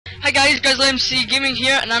Hi guys, Grizzly MC Gaming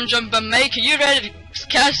here, and I'm joined by Mike. Are you ready to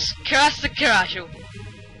cast the Crastle?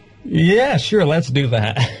 Yeah, sure, let's do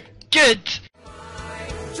that. Good!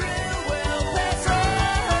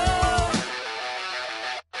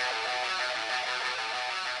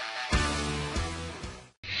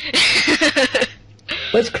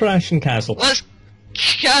 Let's crash and castle. Let's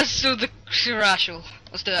castle the Crastle.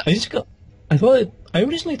 Let's do it. I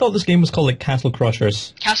originally thought this game was called like Castle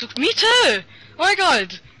Crushers. Castle. Me too! Oh my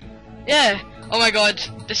god! Yeah. Oh my god.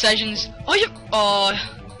 Decisions. You've got all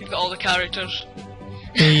the characters.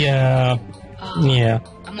 Yeah. Yeah.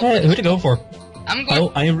 Who to go for? I'm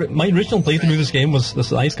going. My original playthrough of this game was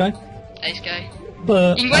this ice guy. Nice guy.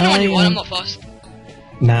 But you can go into one you want, I'm not fussed.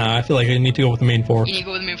 Nah, I feel like I need to go with the main four. You need to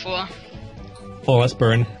go with the main four. Oh, let's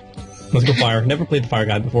burn. Let's go fire. Never played the fire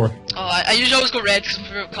guy before. Oh, I usually always go red because it's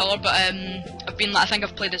my favourite colour, but I think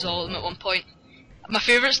I've played as all of them at one point. My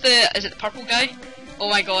favourite's is it the purple guy? Oh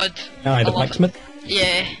my god. Aye, the blacksmith?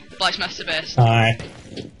 Yeah, blacksmith's the best. Aye.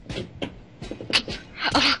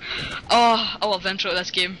 Oh, I love the intro to this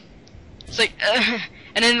game. It's like,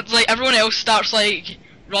 and then like everyone else starts like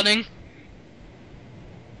running,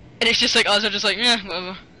 and it's just like us are just like, yeah,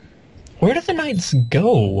 whatever. Where do the knights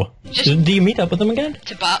go? Do you meet up with them again?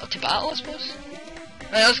 To battle, I suppose.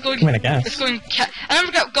 Let's go. I mean, I guess. Let's go and I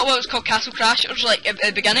never got what was called Castle Crash. It was like at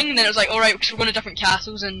the beginning, and then it was like, all right, we're going to different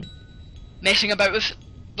castles and messing about with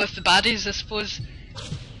the baddies, I suppose.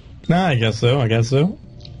 Nah, I guess so. But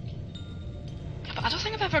I don't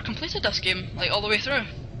think I've ever completed this game like all the way through.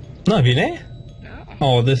 No, have you, eh? No.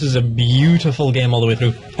 Oh, this is a beautiful game all the way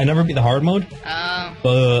through. I never beat the hard mode,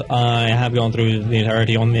 but I have gone through the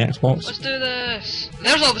entirety on the Xbox. Let's do this.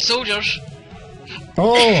 There's all the soldiers.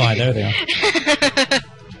 Oh, there they are.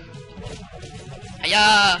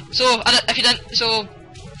 Yeah. So if you didn't, so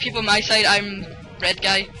people on my side, I'm red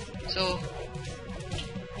guy. So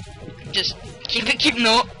just keep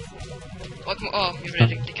note. Oh, you've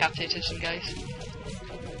already decapitated some guys.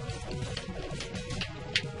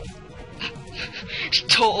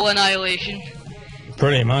 Total annihilation.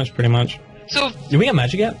 Pretty much. So, do we get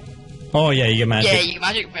magic yet? Oh yeah, you get magic. Yeah, you get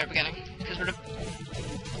magic at the very beginning, because we're the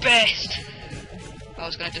best. I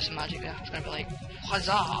was gonna do some magic there. I was gonna be like,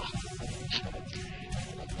 huzzah!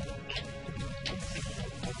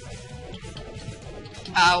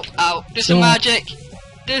 Ow, ow! Do some magic!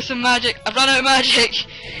 Do some magic! I've run out of magic!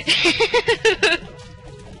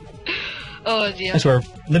 Oh dear. I swear,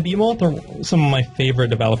 the Behemoth are some of my favourite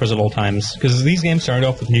developers of all times, because these games started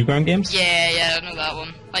off with Newground games. Yeah, I know that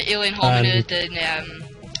one. Like Alien Hominid and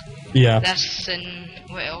yeah. This and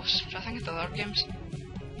what else? I think it's the other games.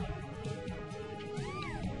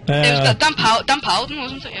 It was Dan Paladin,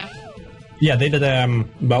 wasn't it? Yeah. Yeah, they did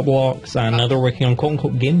Battle Blocks, and now they're working on quote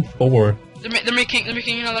unquote Game 4. They're making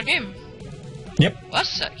another game. Yep. Well, that's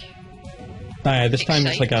sick. This time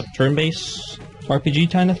it's like a turn-based RPG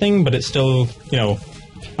kind of thing, but it's still, you know,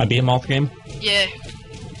 a behemoth game. Yeah.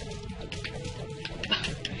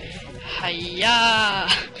 Hiya!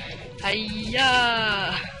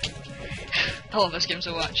 Hiya! I love this game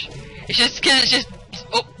so much. It's just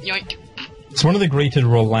oh, yoink. It's one of the greater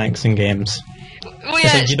relaxing games. Well, yeah.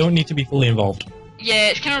 It's like you don't need to be fully involved. Yeah,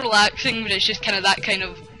 it's kind of relaxing, but it's just kind of that kind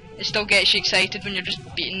of. It still gets you excited when you're just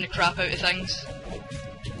beating the crap out of things.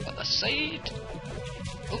 Got this side.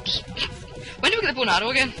 Oops. When do we get the bow and arrow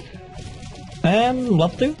again?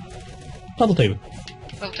 Level 2? Level 2.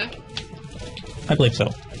 Level 2? I believe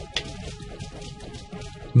so.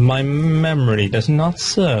 My memory does not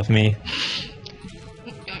serve me.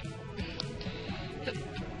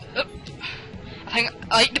 I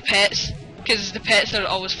like the pets, because the pets are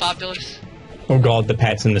always fabulous. Oh god, the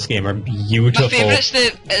pets in this game are beautiful. My favourite's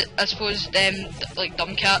I suppose, like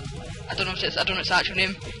Dumbcat. I don't know its actual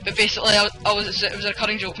name, but basically it was a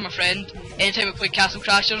recurring joke from a friend. Anytime we played Castle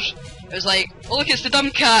Crashers, it was like, oh look, it's the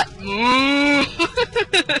dumb cat. Moo!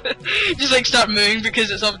 Just like start mooing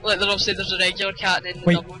because it's like obviously there's a regular cat and then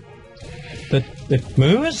the dumb one. The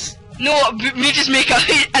moos? No, we just make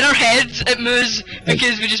in our heads it moos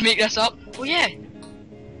because we just make this up. Oh yeah.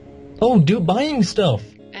 Oh, buying stuff.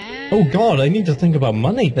 Oh god, I need to think about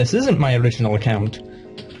money. This isn't my original account.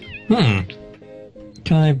 I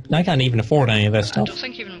can't even afford any of this stuff. I don't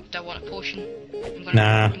think even I want a potion.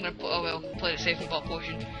 Nah. Oh well, play it safe and bought a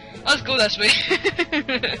potion. Let's go this way.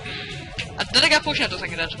 Did I get a potion? I don't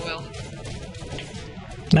think I did. Well.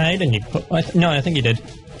 Nah, you didn't. No, I think you did.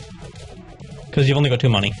 Because you've only got 2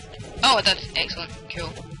 money. Oh, I did. Excellent. Cool.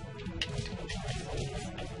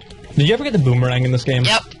 Did you ever get the boomerang in this game?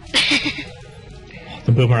 Yep.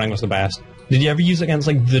 The boomerang was the best. Did you ever use it against,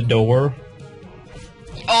 like, the door?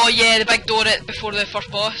 Oh yeah, the big door before the first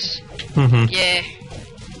boss. Mm-hmm. Yeah.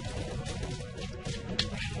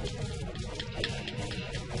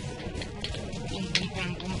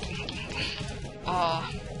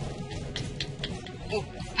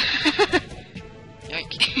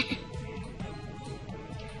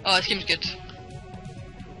 Oh, this game's good.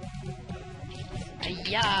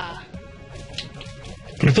 Yeah.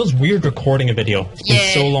 It feels weird recording a video. It's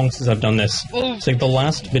been so long since I've done this. Oh. It's like the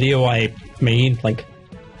last video I made, like,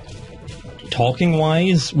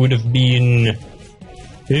 talking-wise, would have been...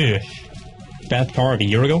 best part of a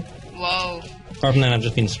year ago. Wow. Apart from then, I've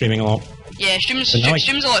just been streaming a lot. Yeah, stream's a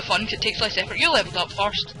lot of fun because it takes less effort. You leveled up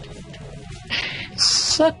first.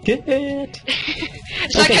 Suck it!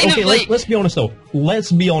 Okay, let's be honest though.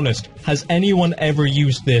 Let's be honest. Has anyone ever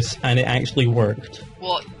used this and it actually worked?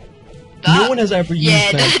 What? No one has ever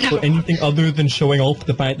used that for anything other than showing off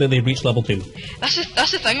the fact that they reached level 2.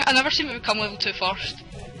 That's the thing, I never seem to become level 2 first.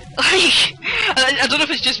 Like, I don't know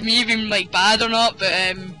if it's just me being, like, bad or not, but,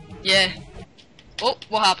 yeah. Oh,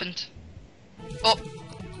 what happened? Oh.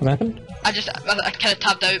 What happened? I kind of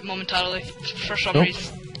tabbed out momentarily, for some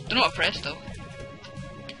reason. Don't know what I pressed, though.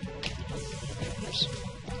 Oops.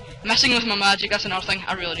 Messing with my magic, that's another thing.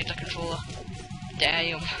 I really need a controller.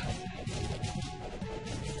 Damn.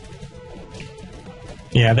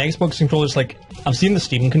 Yeah, the Xbox controller's like... I've seen the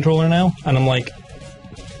Steam controller now, and I'm like...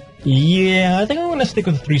 Yeah, I think I want to stick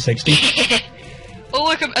with the 360. Oh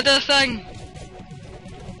look, I did a thing!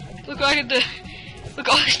 Look what I can do! Look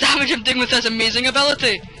at all this damage I'm doing with this amazing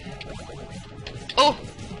ability! Oh!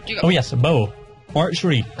 Oh yes, a bow.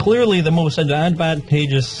 Archery. Clearly the most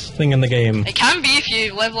advantageous thing in the game. It can be if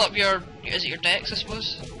you level up your... is it your dex, I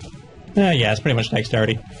suppose? Yeah, it's pretty much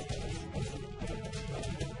dexterity.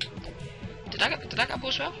 Did I get a bow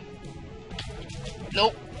as well?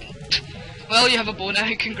 Nope. Well, you have a bow now,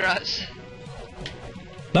 congrats.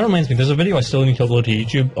 That reminds me, there's a video I still need to upload to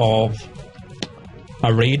YouTube of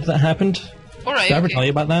a raid that happened. Alright, Did I ever tell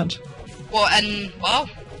you about that? What, in... wow?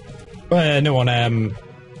 No, on,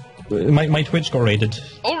 my Twitch got raided.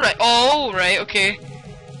 Oh, right, okay.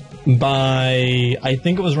 By, I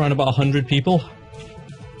think it was around about 100 people.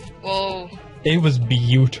 Whoa. It was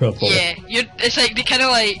beautiful. Yeah, it's like, they kinda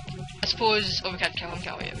like, I suppose... oh, we can't kill him,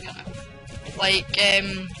 can't we? We can't. Like,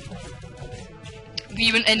 we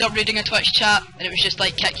even end up raiding a Twitch chat, and it was just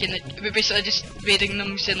like kick you in the... we were basically just raiding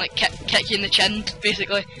them, saying like kick you in the chin,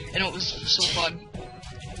 basically, and it was so fun.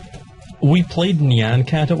 We played Nyan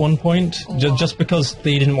Cat at one point, just because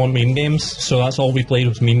they didn't want meme games, so that's all we played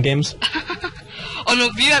was meme games. Oh no,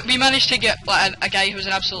 we managed to get like a guy who was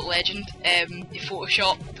an absolute legend. He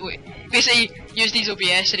photoshopped, basically used his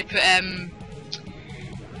OBS, and he put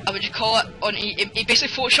how would you call it? On he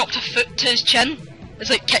basically photoshopped a foot to his chin. It's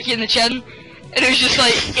like kick you in the chin, and it was just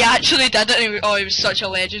like he actually did it. And he was such a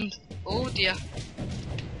legend. Oh dear.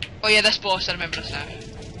 Oh yeah, this boss, I remember this now.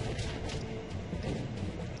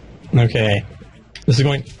 Okay. This is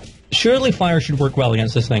going... Surely fire should work well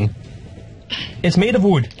against this thing. It's made of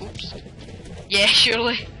wood. Oops. Yeah,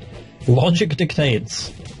 surely. Logic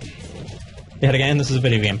dictates. Yet again, this is a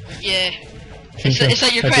video game. Yeah. It's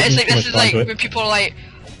like this is like when people are like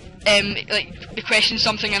they question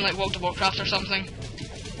something in like World of Warcraft or something.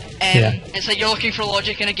 Yeah. It's like you're looking for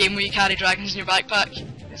logic in a game where you carry dragons in your backpack.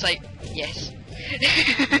 It's like, yes.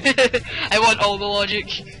 I want all the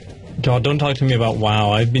logic. God, don't talk to me about WoW.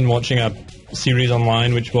 I've been watching a series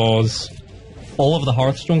online which was all of the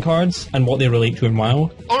Hearthstone cards and what they relate to in WoW.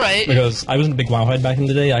 Alright. Because I wasn't a big WoW head back in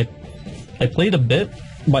the day. I played a bit,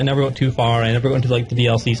 but I never got too far. I never got into like the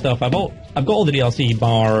DLC stuff. I've got all the DLC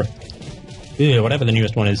bar whatever the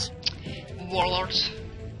newest one is. Warlords.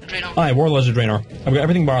 Draenor. Aye, Warlords of Draenor. I've got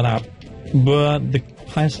everything bar that. But the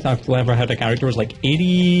highest I've ever had a character was like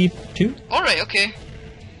 82? Alright, okay.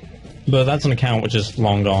 But that's an account which is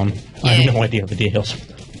long gone. Yeah. I have no idea the details.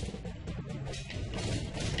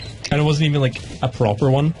 And it wasn't even like a proper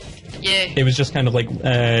one. Yeah. It was just kind of like,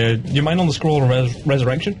 do you mind on the scroll of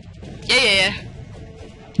Resurrection? Yeah.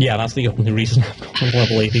 Yeah, that's the only reason I'm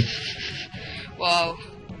level 80. Wow.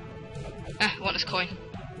 I want this coin.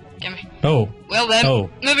 Gimme. Oh. Well then,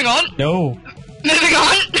 moving on. No. Moving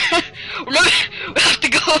on! We have to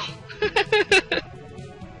go!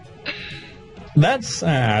 That's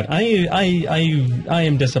sad. I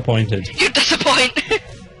am disappointed. You're disappointed!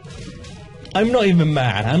 I'm not even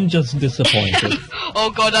mad, I'm just disappointed. Oh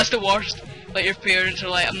god, that's the worst. Like your parents are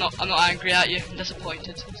like, I'm not angry at you, I'm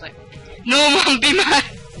disappointed. It's like, no mum, be mad!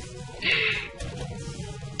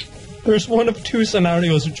 There's one of two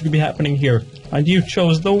scenarios which could be happening here, and you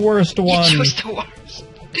chose the worst one. You chose the worst.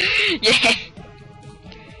 Yeah.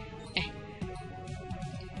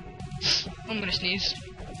 I'm gonna sneeze.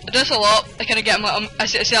 I do this a lot. I kind of get I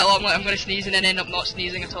say it a lot. I'm like, I'm gonna sneeze and then end up not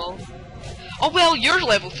sneezing at all. Oh well, you're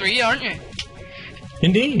level 3, aren't you?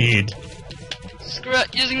 Indeed. Screw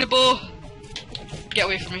it, using the bow. Get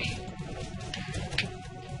away from me.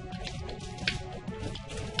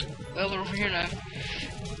 Well, they're over here now.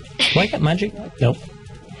 Do I get magic? Nope.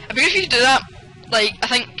 I mean, if you could do that, like, I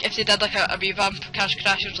think if they did like a revamp of Castle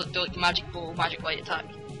Crashers, like do like magic ball, magic light attack.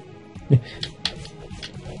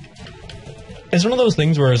 It's one of those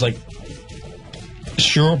things where it's like,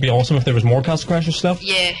 sure, it'd be awesome if there was more Castle Crashers stuff.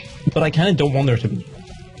 Yeah. But I kind of don't want there to be.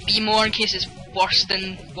 Be more in case it's worse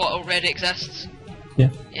than what already exists. Yeah.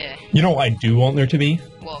 Yeah. You know what I do want there to be?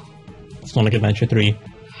 What? Sonic Adventure 3.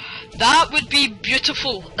 That would be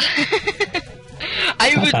beautiful.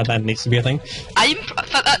 I would. That needs to be a thing. In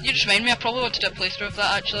fact, that you just remind me. I probably want to do a playthrough of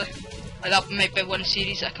that actually. Like that might be one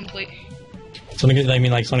series that I complete. Sonic, I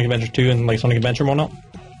mean, like Sonic Adventure 2 and like Sonic Adventure and whatnot.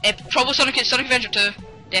 Probably Sonic Adventure 2,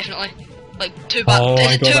 definitely. Like is it 2 battle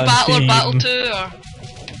or battle 2 or?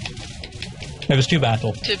 It was 2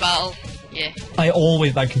 battle. 2 battle. Yeah.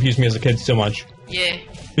 That confused me as a kid so much. Yeah.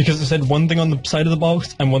 Because it said one thing on the side of the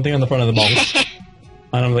box and one thing on the front of the box.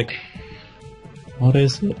 And I'm like, what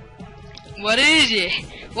is it? What is it?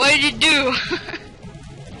 What did it do?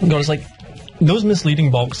 God, it's like, those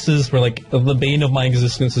misleading boxes were like the bane of my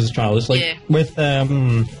existence as a child. It's like, with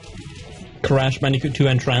Crash Bandicoot 2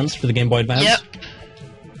 Entrance for the Game Boy Advance. Yep.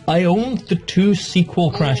 I owned the 2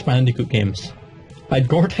 sequel Crash Bandicoot games. I had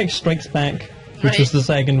Gore-Tex Strikes Back, which was the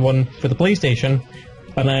second one for the PlayStation,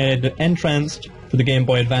 and I had Entranced for the Game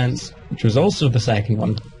Boy Advance, which was also the second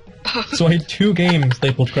one. So I had 2 games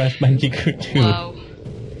labeled Crash Bandicoot 2. Wow.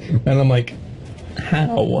 And I'm like,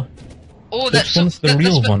 how? Oh, that's Which one's the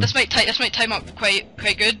real one? This might time up quite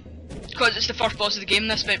good, because it's the first boss of the game.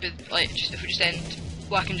 This might be like if we just end,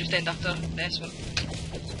 I can just end after this one.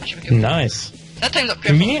 That should be good. Nice. That time's up.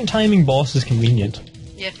 Convenient timing boss is convenient.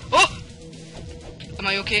 Yeah. Oh! Am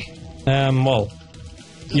I okay? Well,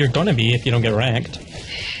 you're gonna be if you don't get wrecked.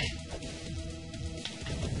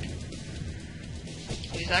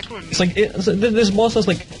 It's like, this boss has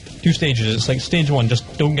like 2 stages. It's like stage 1,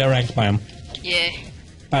 just don't get wrecked by him. Yeah.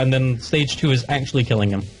 And then stage 2 is actually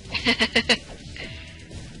killing him. I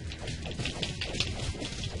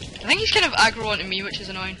think he's kind of aggro onto me, which is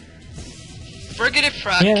annoying. Friggity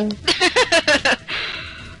frack. Yeah.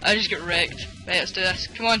 I just get wrecked. Right, let's do this.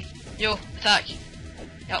 Come on. Yo, attack.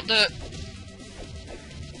 Yeah, I'll do it.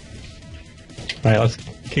 Right, let's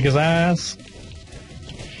kick his ass.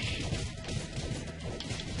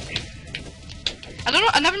 I don't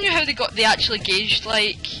know, I never knew how they actually gauged,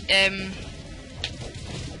 like,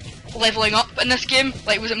 leveling up in this game.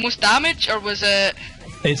 Like, was it most damage, or was it...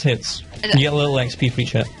 It's hits. You get a little XP for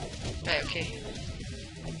each hit. Right, okay.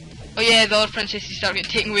 Oh yeah, the other princesses start getting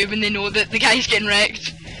taken away when they know that the guy's getting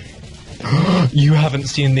wrecked. You haven't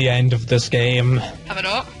seen the end of this game. Have I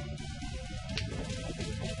not?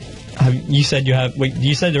 You said you have... Wait,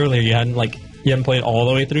 you said earlier you hadn't played all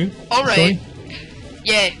the way through? Alright.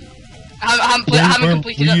 Yeah. I haven't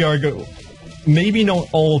completed it. Maybe not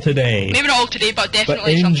all today. Maybe not all today, but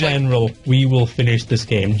definitely But in some general, point. we will finish this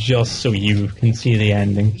game just so you can see the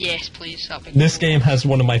ending. Yes, please. This game has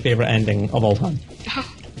one of my favourite endings of all time.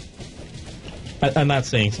 And that's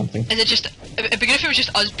saying something. Is it just... It'd be good if it was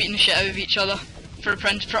just us beating the shit out of each other.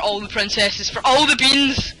 For all the princesses. For all the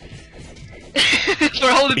beans!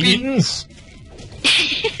 For all the beans!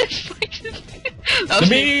 The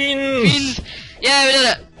beans! Yeah, we did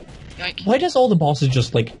it! Yoink. Why does all the bosses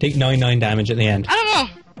just, take 99 damage at the end? I don't know.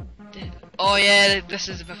 Oh yeah, this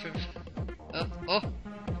is a bit of... Oh.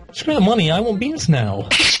 Screw the money, I want beans now.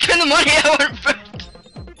 Screw the money, I want food!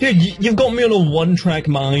 Dude, you've got me on a one-track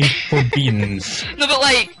mind for beans. No, but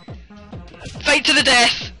fight to the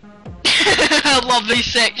death! I love these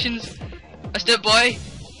sections. Let's do it, boy.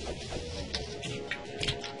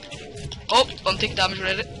 Oh, I'm taking damage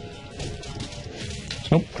already.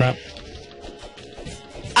 Oh, crap.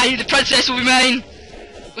 The princess will be mine!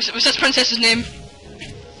 What's this princess's name?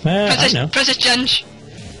 I know. Princess Ginge.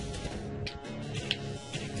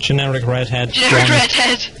 Generic redhead. Generic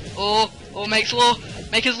redhead! Oh, Mike's low.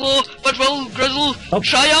 Mike is low, but will Grizzle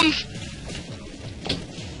triumph?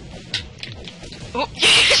 Oh,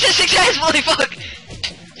 yes, successfully, fuck!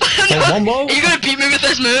 No, one more? are you gonna beat me with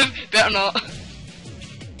this move? Better not.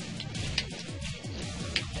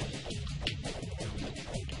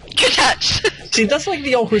 Good catch! See, that's like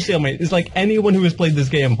the awkward stalemate. It's like anyone who has played this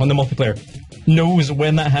game on the multiplayer knows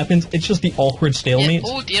when that happens. It's just the awkward stalemate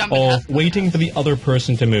of waiting for the other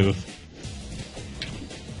person to move.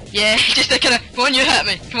 Yeah, just kind of, come on, you hit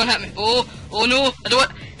me. Come on, hit me. Oh no, I don't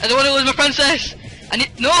want to lose my princess. I need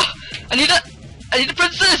the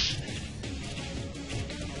princess.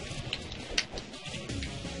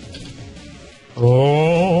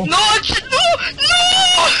 Oh. No!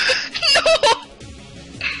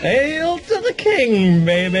 Hail to the king,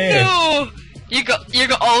 baby! No! You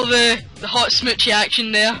got all the hot smoochy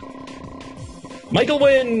action there. Michael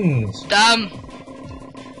wins! Damn.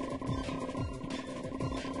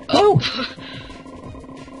 Oh!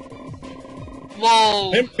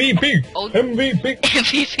 Whoa. MVP! Oh. MVP!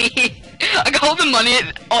 MVP. I got all the money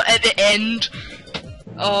at the end.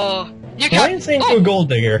 Oh. You Why can't. ain't you a gold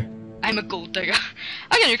digger? I'm a gold digger.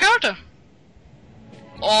 I got a new character.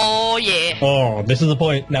 Oh yeah. Oh, this is the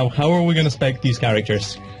point. Now, how are we going to spec these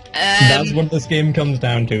characters? That's what this game comes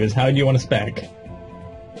down to, is how do you want to spec?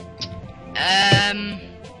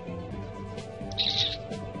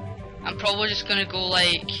 I'm probably just gonna go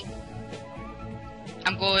like...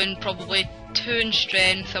 I'm going probably 2 in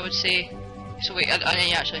strength, I would say. So wait, I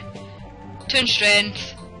need actually. 2 in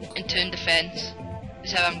strength and 2 in defense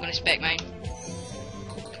is how I'm gonna spec mine.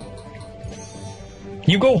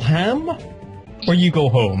 You go ham? Or you go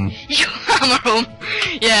home? You hammer home.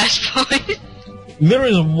 Yes, please. There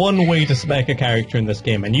is one way to spec a character in this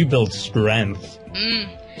game, and you build strength.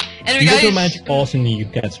 Anyway, You guys. go to a magic boss and you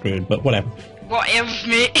get screwed, but whatever. Whatever,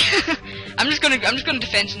 mate. I'm just gonna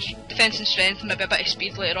defense and strength and maybe a bit of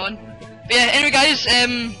speed later on. But yeah, anyway, guys.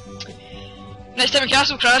 Next time in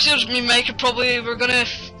Castle Crashers, me and Mike we're gonna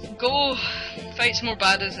go fight some more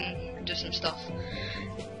baddies and do some stuff.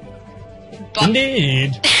 But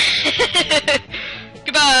Indeed.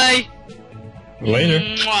 goodbye. Later.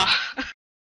 Mwah.